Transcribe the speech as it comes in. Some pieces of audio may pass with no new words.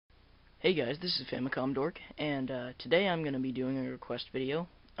Hey guys, this is famicomdork, and today I'm going to be doing a request video.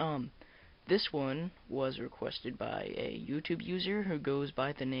 This one was requested by a YouTube user who goes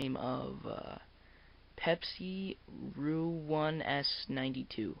by the name of Pepsi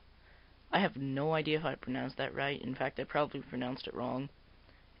Rue1S92. I have no idea if I pronounced that right. In fact, I probably pronounced it wrong.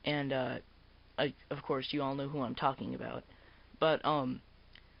 And of course, you all know who I'm talking about. But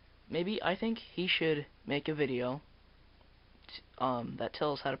maybe I think he should make a video that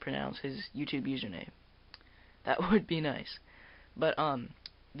tells how to pronounce his YouTube username. That would be nice. But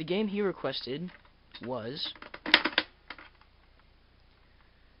the game he requested was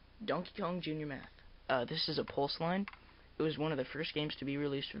Donkey Kong Jr. Math. This is a pulse line. It was one of the first games to be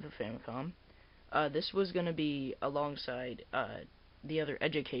released for the Famicom. This was going to be alongside the other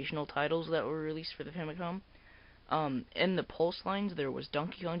educational titles that were released for the Famicom. In the pulse lines, there was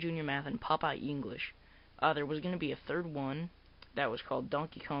Donkey Kong Jr. Math and Popeye English. There was going to be a third one that was called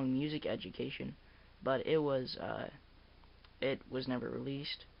Donkey Kong Music Education, but it was never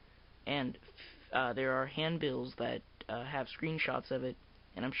released. And there are handbills that have screenshots of it,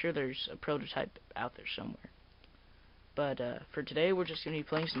 and I'm sure there's a prototype out there somewhere. But for today, we're just going to be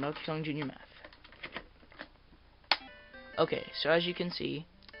playing some Donkey Kong Jr. Math. Okay, so as you can see,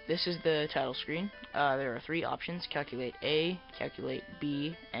 this is the title screen. There are three options: Calculate A, Calculate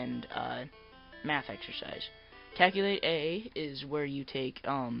B, and Math Exercise. Calculate A is where you take,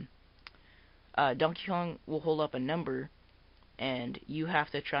 Donkey Kong will hold up a number, and you have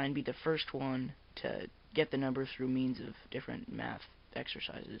to try and be the first one to get the number through means of different math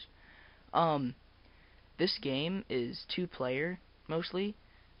exercises. This game is two-player, mostly,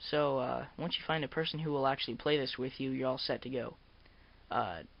 so once you find a person who will actually play this with you, you're all set to go.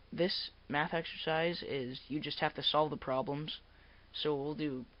 This math exercise is, you just have to solve the problems, so we'll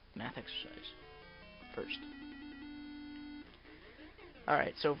do math exercise first.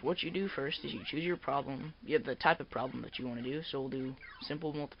 Alright, so what you do first is you choose your problem, you have the type of problem that you want to do, so we'll do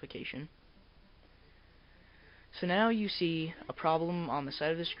simple multiplication. So now you see a problem on the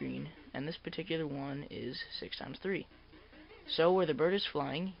side of the screen, and this particular one is 6 times 3. So where the bird is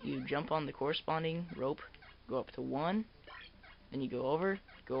flying, you jump on the corresponding rope, go up to 1, then you go over,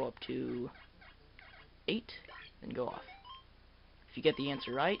 go up to 8, then go off. If you get the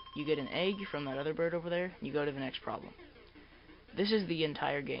answer right, you get an egg from that other bird over there, and you go to the next problem. This is the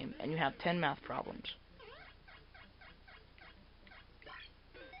entire game, and you have 10 math problems.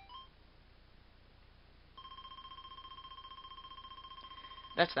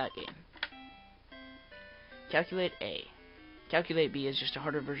 That's that game. Calculate A. Calculate B is just a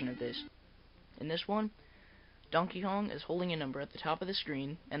harder version of this. In this one, Donkey Kong is holding a number at the top of the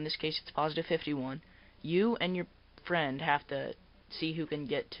screen. In this case, it's positive 51. You and your friend have to see who can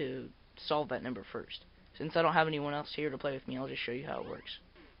get to solve that number first. Since I don't have anyone else here to play with me, I'll just show you how it works.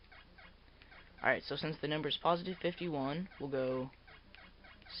 Alright, so since the number is positive 51, we'll go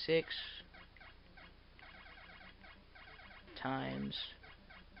 6 times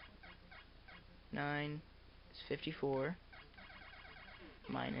 9 is 54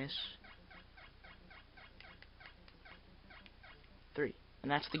 minus 3.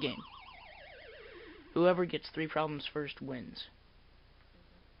 And that's the game. Whoever gets 3 problems first wins.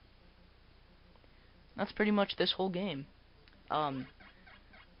 That's pretty much this whole game.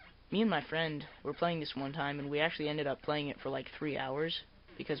 Me and my friend were playing this one time, and we actually ended up playing it for like 3 hours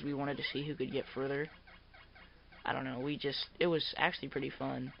because we wanted to see who could get further. I don't know, it was actually pretty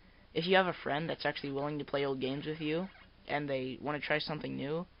fun. If you have a friend that's actually willing to play old games with you, and they want to try something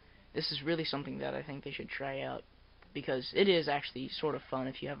new, this is really something that I think they should try out, because it is actually sort of fun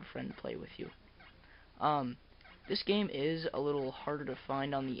if you have a friend to play with you. This game is a little harder to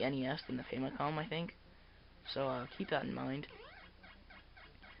find on the NES than the Famicom, I think. So keep that in mind.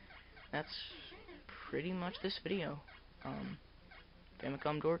 That's pretty much this video.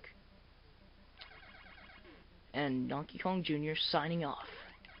 famicomdork and Donkey Kong Jr. signing off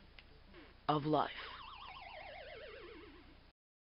of life.